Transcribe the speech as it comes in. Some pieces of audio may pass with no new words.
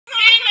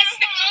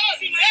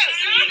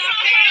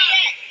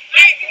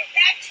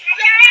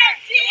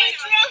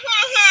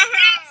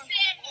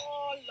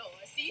Oh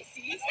Lord, see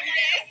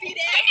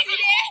that.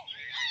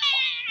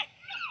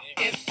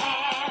 If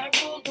I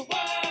ruled the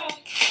world,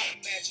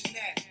 imagine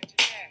that.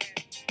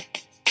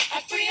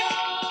 I'd free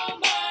all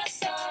my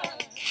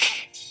sons.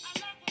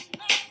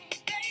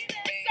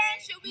 What song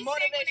should we sing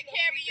on the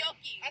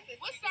karaoke?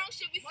 What song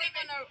should we sing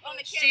on the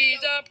karaoke?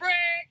 She's a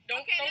brick.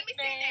 Okay, let me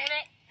sing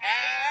that.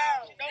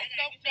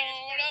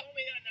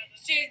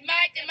 She's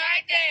mighty.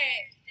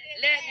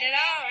 Letting it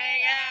all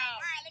hang out.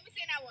 All right, let me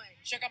sing that one.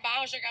 Sugar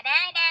bow.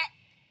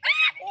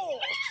 Oh,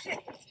 shit.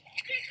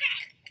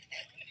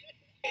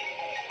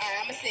 Alright,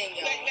 I'ma sing,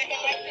 y'all.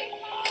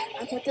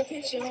 I put the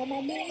picture on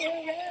my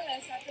mirror.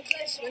 Start to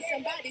blush when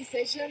somebody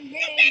says your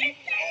name.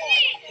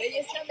 Then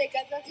your stomach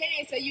got the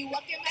pain, so you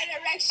walk in my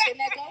direction.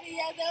 I go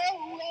the other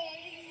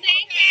way.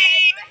 Sing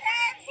it.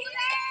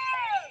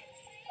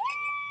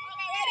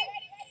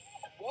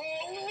 Whoa.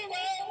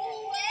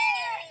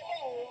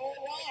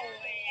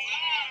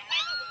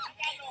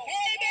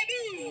 Hey,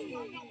 baby.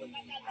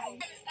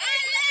 I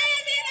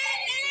love it.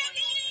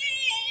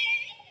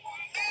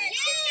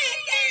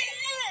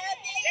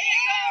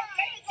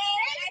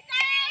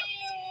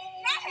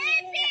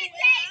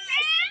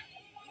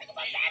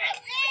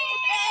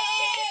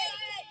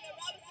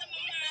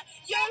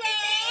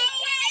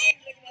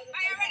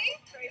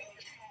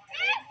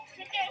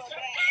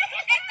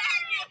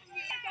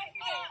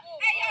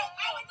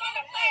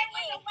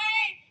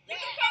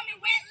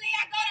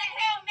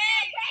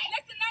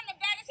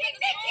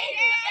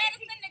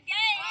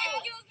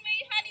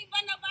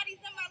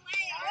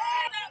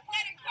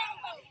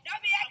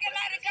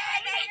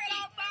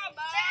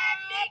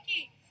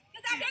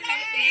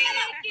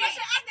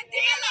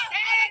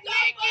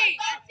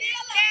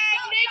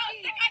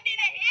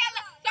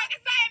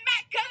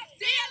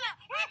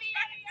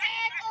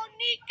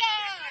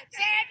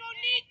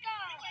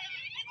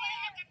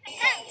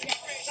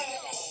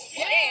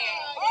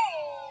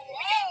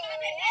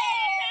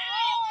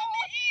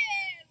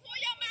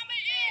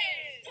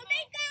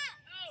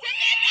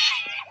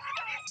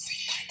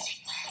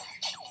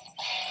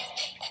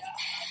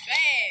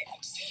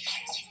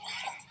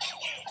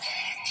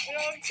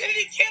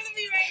 Trinity killing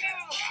me right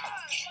now.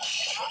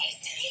 I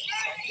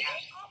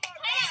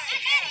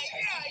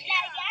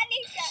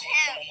need some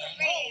help.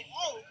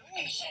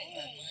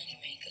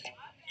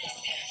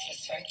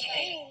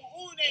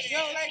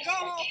 Yo, like, go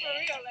home for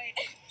real,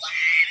 lady.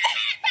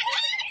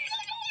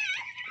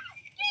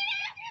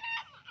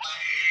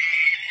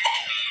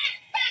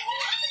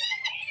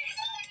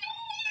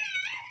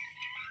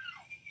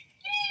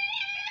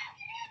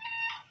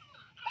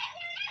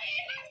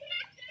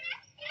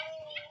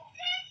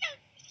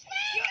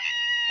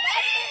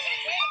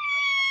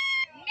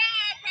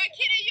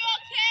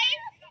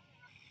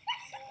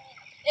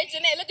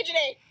 Janae, look at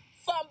Janae.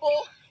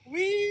 Fumble.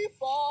 We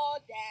fall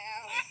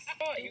down.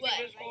 Do what?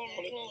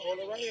 Hold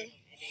it right here.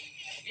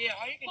 Yeah,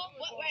 all you can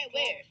do is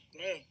where?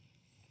 Yeah.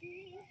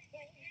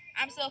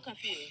 I'm so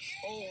confused.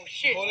 Oh,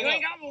 shit. You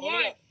ain't got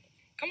one.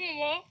 Come on,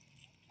 Walt.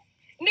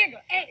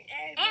 Nigga, hey.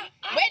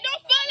 Wait,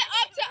 don't fill it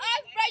up to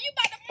us, bro. You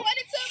about to point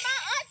it to my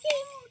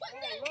auntie? What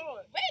the?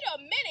 Lord. Wait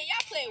a minute.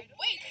 Y'all play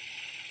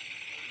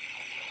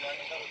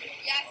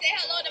Y'all say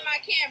hello to my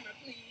camera,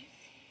 please.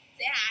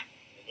 Say hi.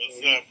 What's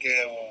up,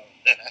 camera?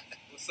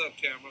 What's up,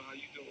 camera? How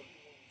you doing?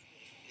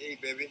 Hey,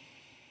 baby.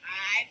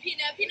 Alright,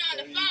 Peanut on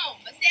the phone.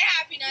 But say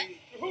hi, Peanut.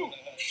 Who?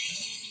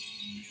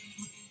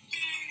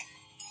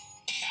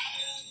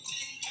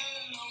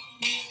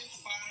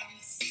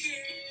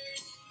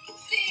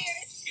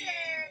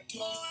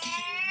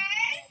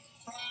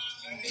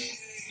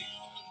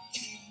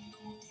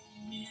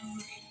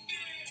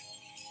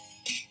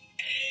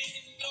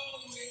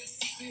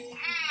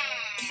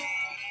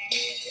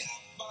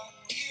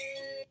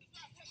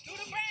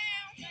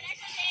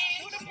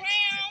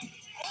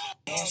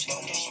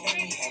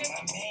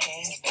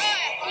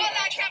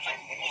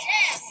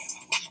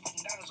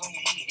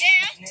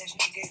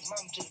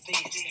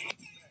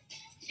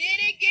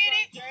 Get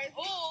it.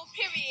 Ooh,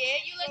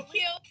 period. You look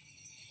cute.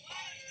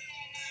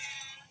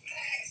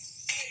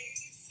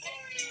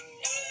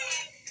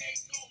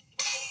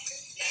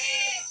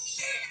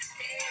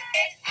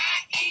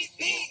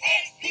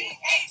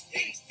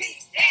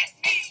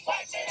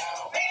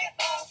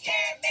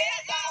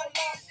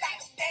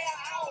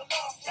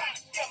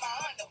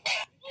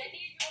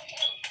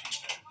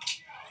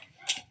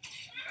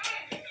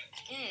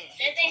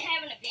 That they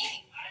having a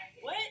baby.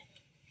 What?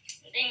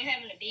 They ain't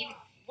having a baby.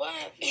 What?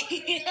 All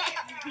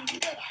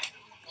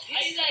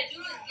you gotta do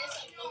is get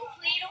some little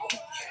Play-Doh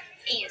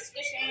and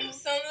squish it in.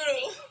 Some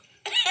little.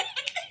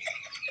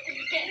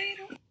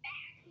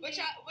 What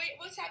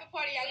type of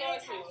party y'all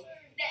going to?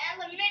 The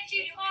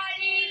elementary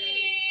party.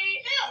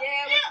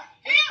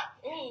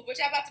 Yeah. Ooh, what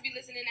y'all about to be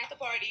listening at the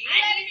party? I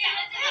need to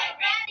listen to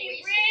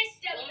Roddy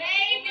Rich, the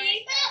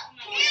baby.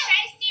 Who's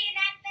tasty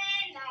that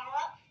thing?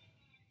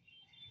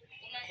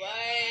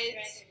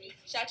 What?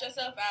 Shout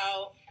yourself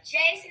out.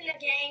 Jason the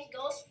Gang.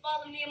 Go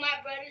follow me and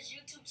my brother's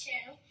YouTube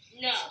channel.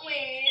 No.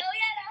 Twin. Oh,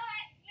 yeah, the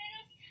hot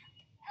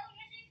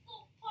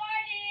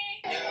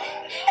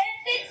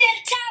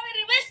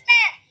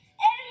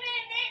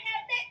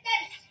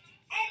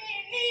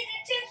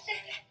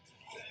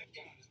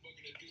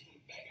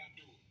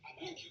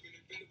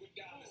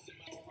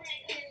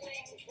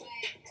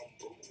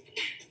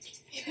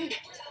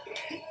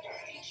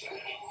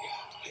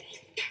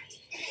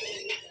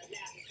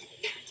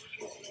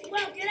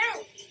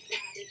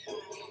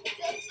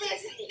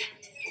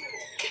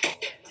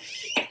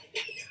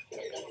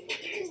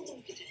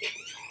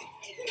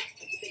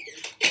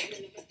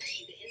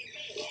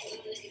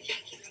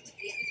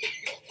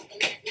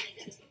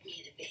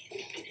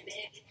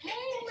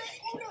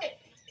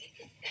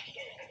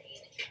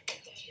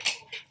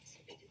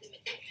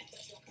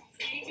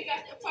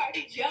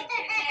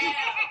jumping now.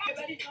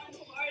 Everybody join the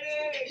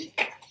party.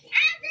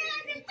 I'm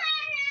doing the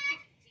party.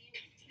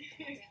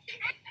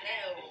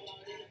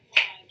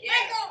 Yeah.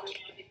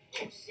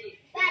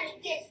 About to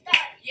get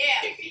started.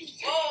 Yeah.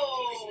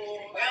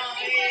 Oh,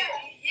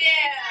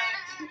 yeah.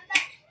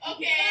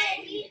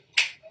 Okay.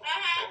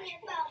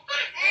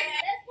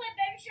 Let's play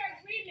Baby Shark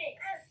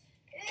remix.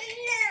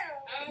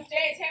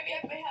 James, hurry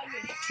up and help me.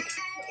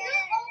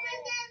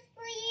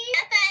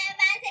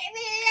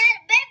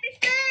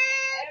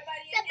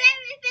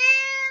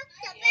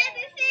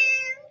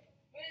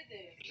 What is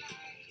it?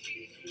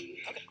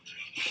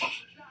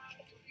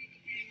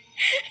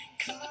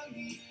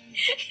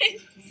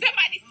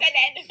 Somebody said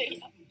that in the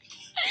video.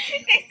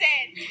 They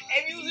said,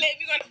 if you live,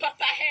 you're going to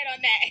bust our head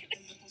on that.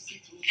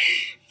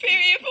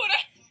 Period, Puda.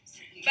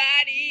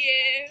 Body,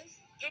 yeah.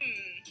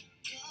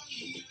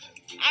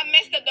 I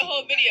messed up the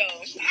whole video. I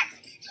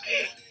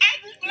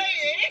just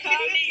played it.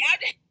 Call me.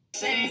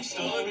 Same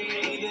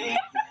story.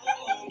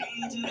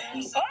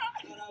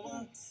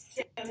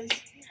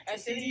 A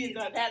city is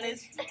a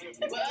palace.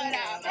 What I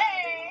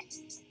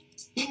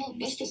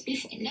Brush the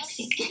beef and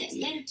Noxie, get that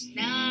letter.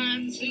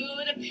 numb to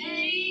the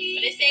pain.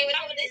 But they say what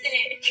they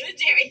said. What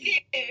Jerry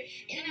did.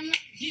 And I'm like,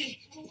 yeah.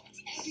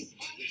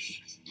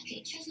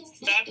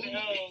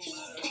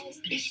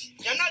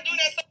 Y'all not doing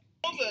that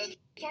over.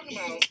 Talking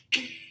about.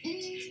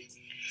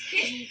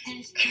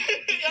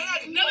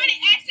 Nobody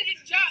asked you to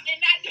jump and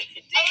not do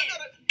it.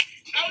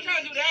 I was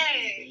trying to do that.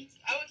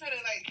 I was trying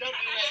to like jump in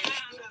like.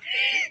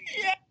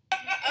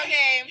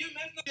 Okay. You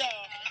messed up,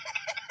 y'all.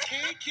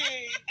 King.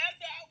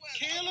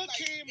 Killer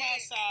came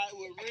outside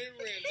with Ren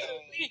though.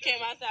 He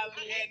came outside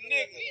with me. And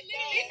nigga.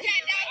 We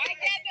sat down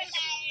together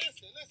like.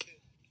 Listen.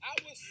 I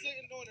was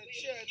sitting on a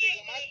chair,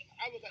 nigga.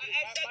 I was like, my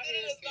head said,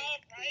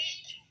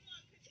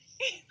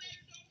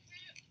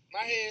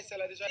 my head said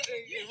like this. And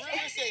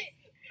Ren said,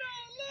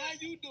 how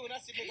you doing? I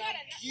said, nigga, I'm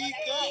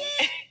geeked up.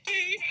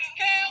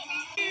 Help.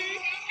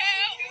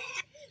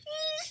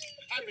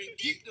 I've been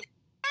geeked up.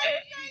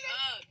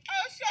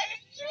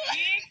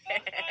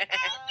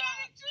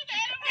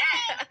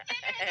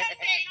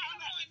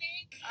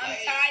 I'm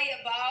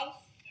tired, boss.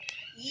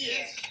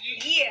 Yeah.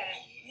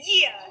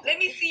 Let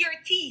me see your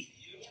teeth.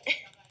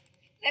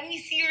 Let me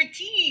see your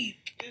teeth.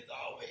 It's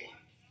always.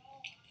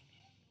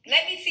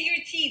 Let me see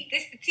your teeth.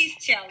 This is the teeth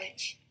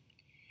challenge.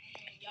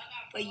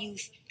 But you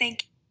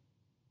think.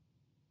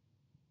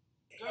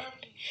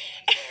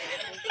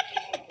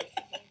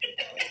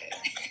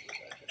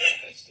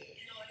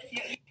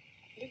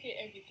 Look at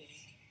everything.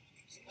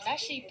 That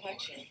she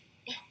punching.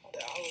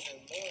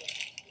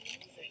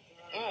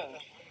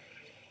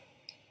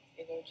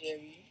 Here go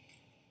Jerry.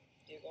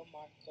 Here go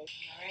Marco. All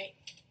right.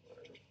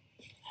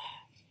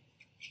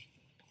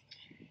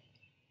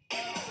 Hey,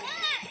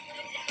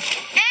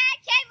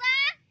 Kayla!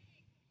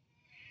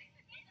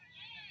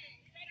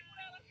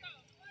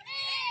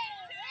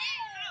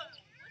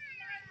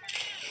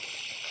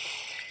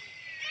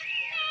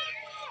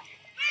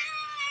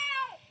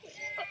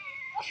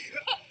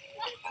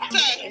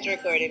 It's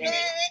recording.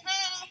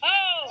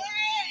 Oh!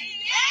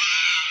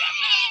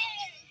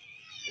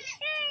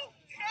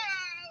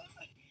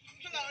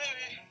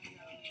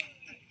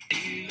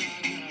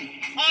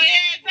 Oh,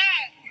 yeah, it's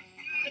hot.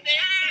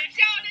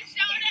 Shoulder,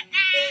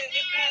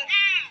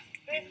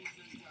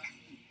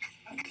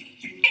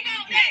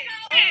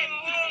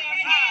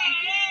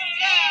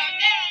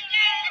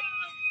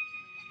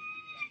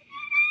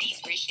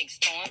 He's reaching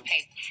storm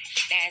paper.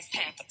 Now it's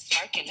time for the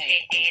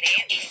circulate.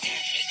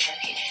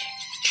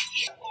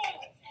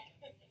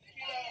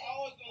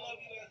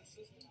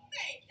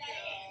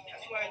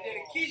 That's why I did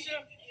it. Keisha,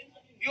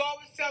 you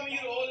always tell me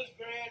you're the oldest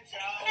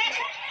grandchild.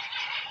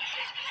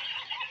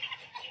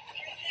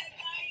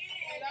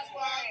 And that's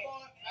why I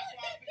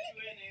put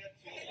you in there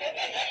too.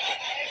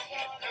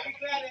 And we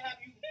glad to have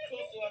you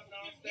close to us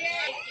now.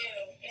 Thank you.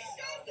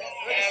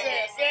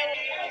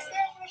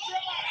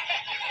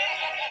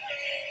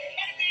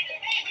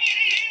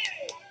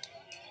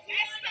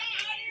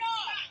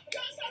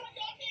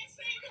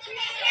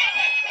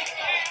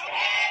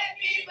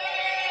 Happy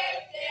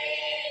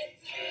birthday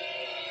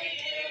to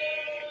you.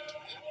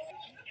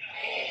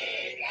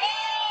 May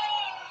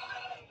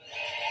God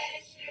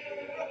bless you.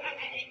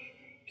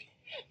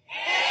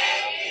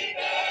 Happy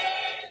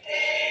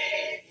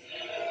birthday to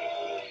you.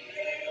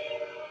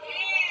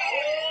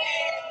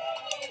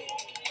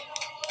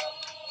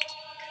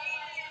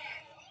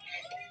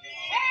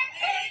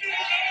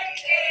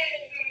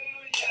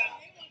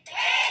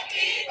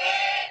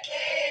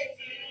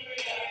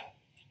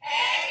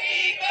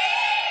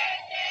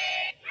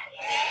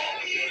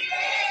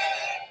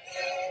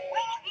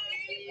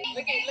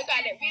 Look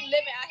at it. We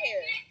living out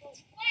here.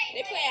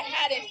 They playing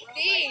hide and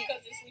seek.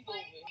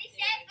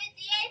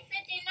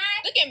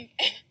 Look at me.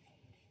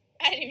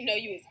 I didn't even know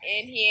you was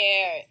in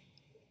here.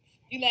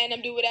 You letting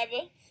them do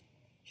whatever?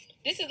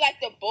 This is like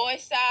the boy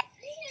side.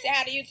 Say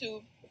hi to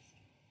YouTube.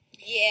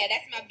 Yeah,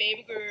 that's my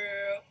baby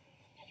girl.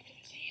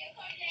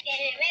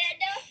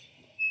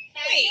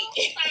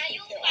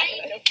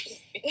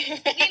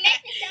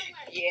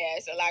 Yeah,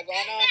 it's a lot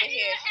going on in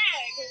here.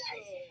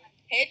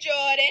 Hey,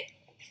 Jordan.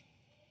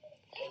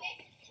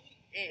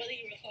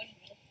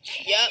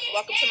 Yep,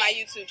 welcome to my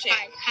YouTube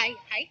channel. Hi.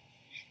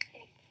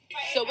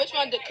 So which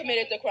one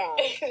committed the crime?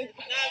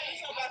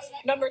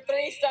 Number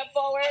 3, step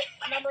forward.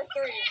 Number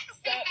 3,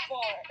 step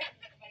forward.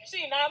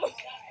 She not.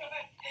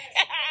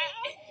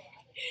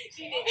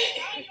 She did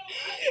it.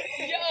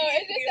 Yo,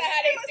 is this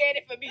how they said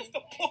it for me?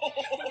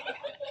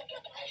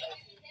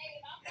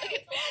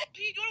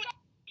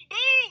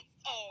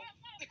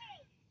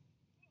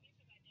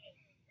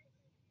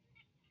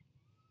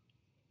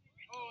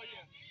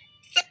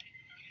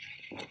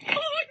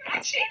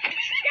 Y'all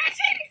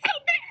shit is so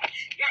bad.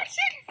 Y'all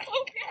shit is so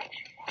bad.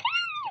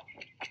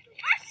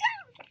 My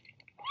shoes.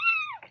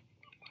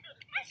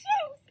 My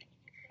shoes.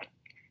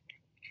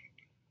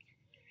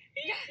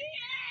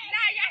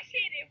 Nah, y'all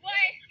shit it,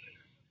 boy.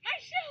 My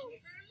shoes.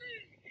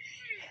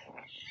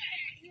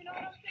 You know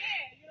what I'm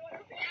saying?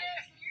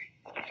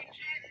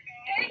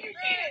 And you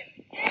did.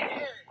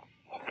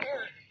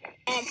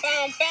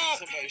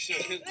 Somebody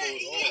shut his load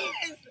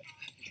off.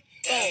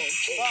 Boom.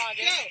 Go on,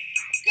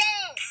 Go.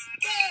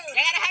 They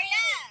gotta hurry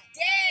up.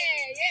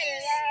 Yeah.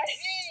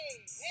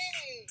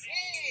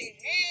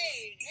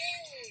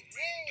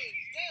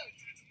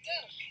 Go.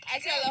 I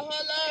tell her, hold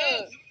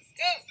up.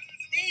 Go.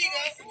 There you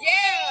go.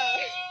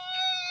 Yeah.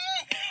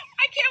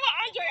 I can't with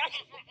Andre. I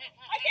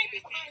can't be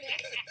behind him.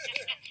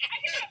 I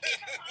cannot be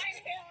behind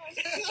him.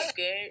 That's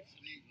good.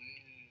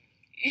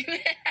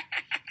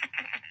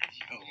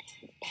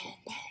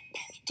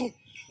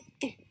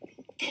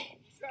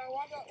 So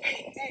walk up.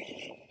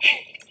 Hey.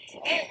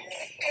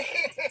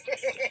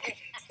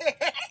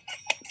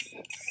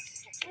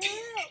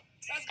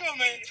 Let's go,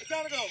 man. It's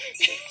time to go.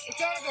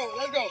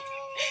 Let's go.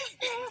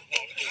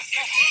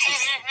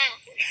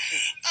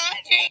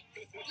 Auntie.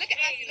 Look at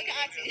Auntie. Look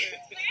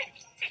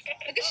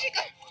at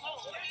Chica.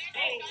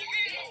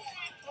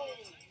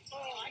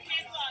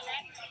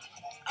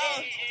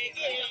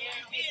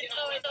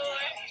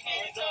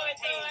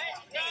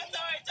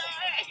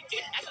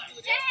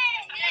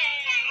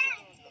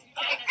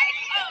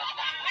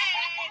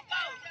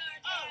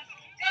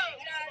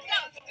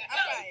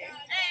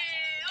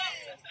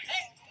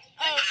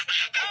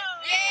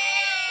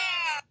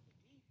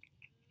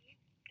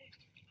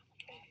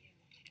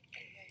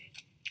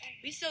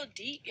 We so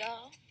deep,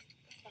 y'all.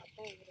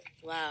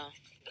 Wow.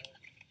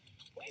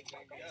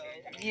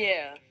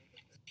 Yeah.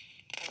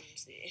 Let me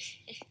see.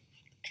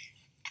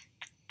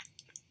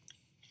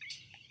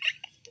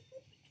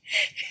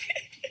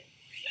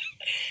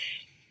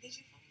 Did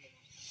you find it?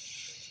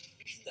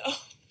 No.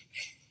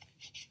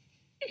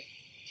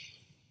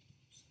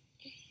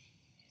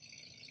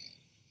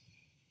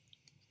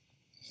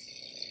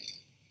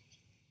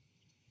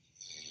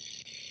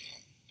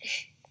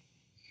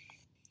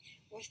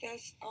 What's that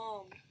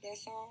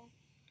song?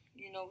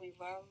 You know,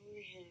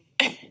 rivalry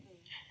and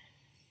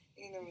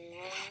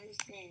rivalry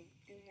thing.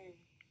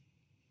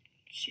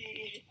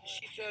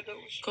 She said that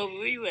was. Kobe,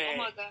 where you at? Oh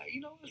my God! You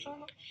know what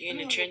song? You in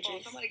the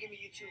trenches? Somebody give me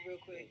YouTube real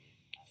quick.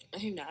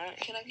 You not.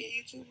 Can I get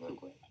YouTube real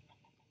quick?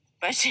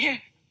 Right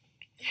here.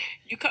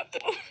 You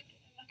comfortable?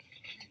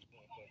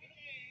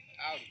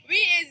 We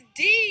is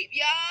deep,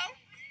 y'all.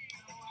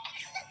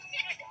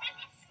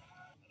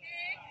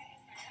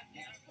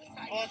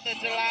 4th of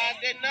July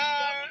dinner.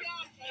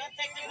 Y'all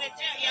take the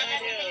picture. Y'all got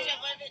the picture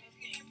with it.